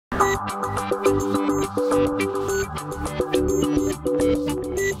So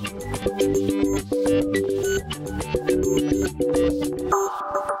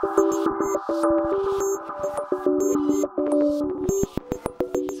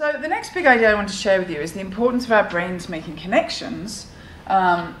the next big idea I want to share with you is the importance of our brains making connections,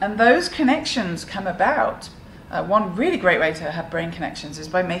 and those connections come about. One really great way to have brain connections is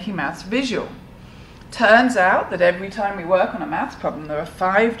by making maths visual. Turns out that every time we work on a maths problem, there are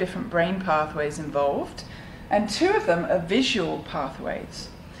 5 different brain pathways involved, and 2 of them are visual pathways.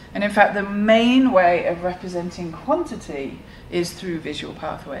 And in fact, the main way of representing quantity is through visual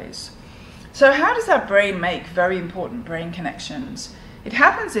pathways. So how does our brain make very important brain connections? It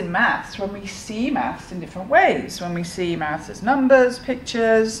happens in maths when we see maths in different ways, when we see maths as numbers,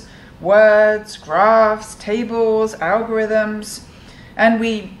 pictures, words, graphs, tables, algorithms, and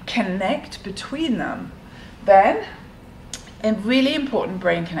we connect between them, then really important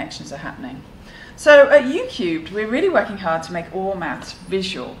brain connections are happening. So at UCubed, we're really working hard to make all maths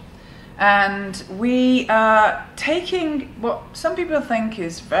visual. And we are taking what some people think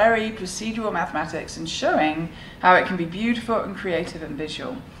is very procedural mathematics and showing how it can be beautiful and creative and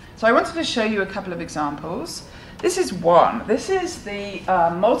visual. So I wanted to show you a couple of examples. This is one. This is the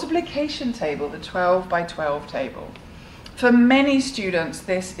multiplication table, the 12 by 12 table. For many students,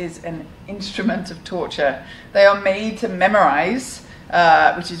 this is an instrument of torture. They are made to memorize,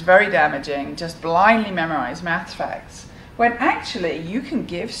 which is very damaging, just blindly memorize maths facts. When actually you can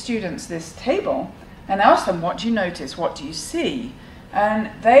give students this table and ask them, what do you notice, what do you see?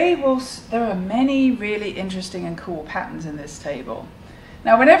 And there are many really interesting and cool patterns in this table.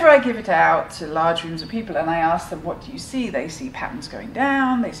 Now whenever I give it out to large rooms of people and I ask them, what do you see? They see patterns going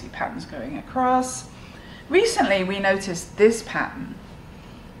down, they see patterns going across. Recently we noticed this pattern.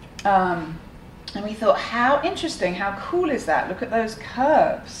 And we thought, how interesting, how cool is that? Look at those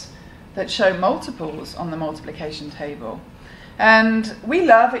curves that show multiples on the multiplication table. And we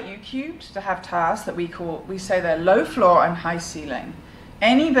love at UCubed to have tasks that we say they're low floor and high ceiling.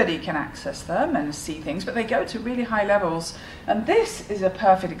 Anybody can access them and see things, but they go to really high levels. And this is a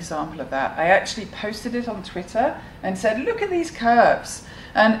perfect example of that. I actually posted it on Twitter and said, look at these curves.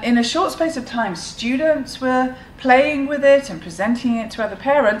 And in a short space of time, students were playing with it and presenting it to other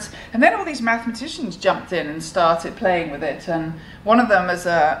parents. And then all these mathematicians jumped in and started playing with it. And one of them is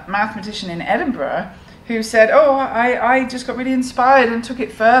a mathematician in Edinburgh who said, oh, I just got really inspired and took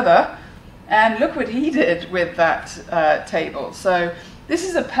it further. And look what he did with that table. So this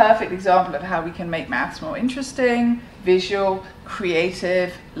is a perfect example of how we can make maths more interesting, visual,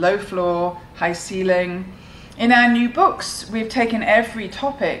 creative, low floor, high ceiling. In our new books, we've taken every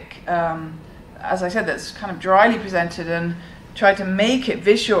topic, as I said, that's kind of dryly presented and tried to make it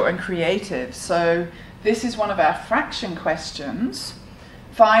visual and creative. So this is one of our fraction questions.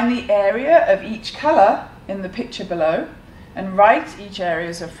 Find the area of each color in the picture below and write each area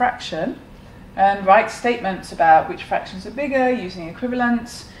as a fraction and write statements about which fractions are bigger using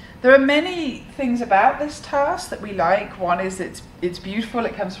equivalents. There are many things about this task that we like. One is it's beautiful,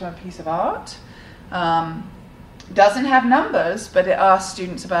 it comes from a piece of art. Doesn't have numbers, but it asks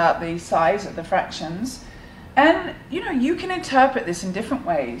students about the size of the fractions. And you can interpret this in different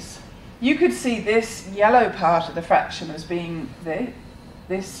ways. You could see this yellow part of the fraction as being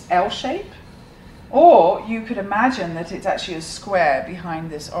this L shape, or you could imagine that it's actually a square behind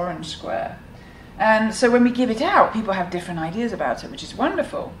this orange square. And so when we give it out, people have different ideas about it, which is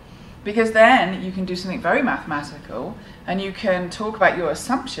wonderful, because then you can do something very mathematical and you can talk about your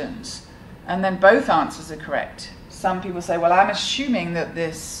assumptions, and then both answers are correct. Some people say, well, I'm assuming that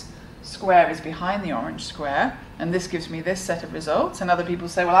this square is behind the orange square, and this gives me this set of results. And other people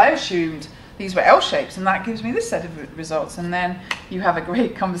say, well, I assumed these were L shapes, and that gives me this set of results. And then you have a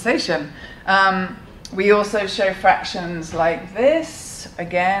great conversation. We also show fractions like this,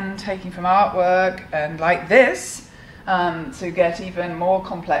 again, taking from artwork, and like this, to get even more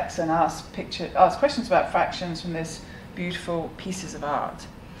complex and ask questions about fractions from this beautiful pieces of art.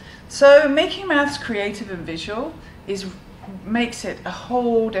 So making maths creative and visual makes it a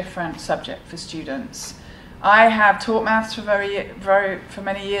whole different subject for students. I have taught maths for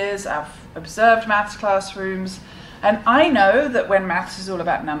many years. I've observed maths classrooms, and I know that when maths is all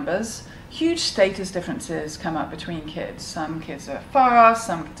about numbers, huge status differences come up between kids. Some kids are fast,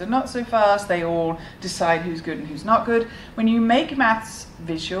 some kids are not so fast. They all decide who's good and who's not good. When you make maths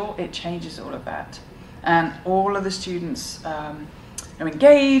visual, it changes all of that, and all of the students are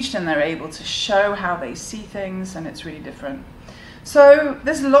engaged and they're able to show how they see things, and it's really different. So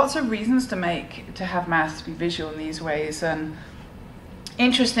there's lots of reasons to have maths be visual in these ways. And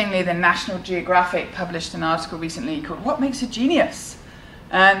interestingly, the National Geographic published an article recently called "What Makes a Genius?"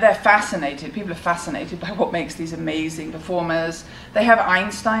 And they're fascinated. People are fascinated by what makes these amazing performers. They have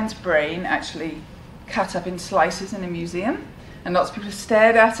Einstein's brain actually cut up in slices in a museum, and lots of people have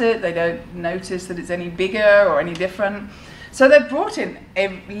stared at it. They don't notice that it's any bigger or any different. So they've brought in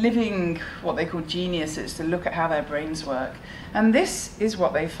living, what they call geniuses, to look at how their brains work. And this is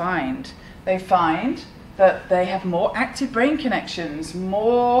what they find. They find that they have more active brain connections,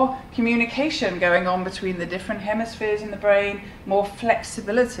 more communication going on between the different hemispheres in the brain, more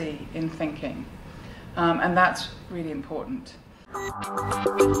flexibility in thinking. And that's really important.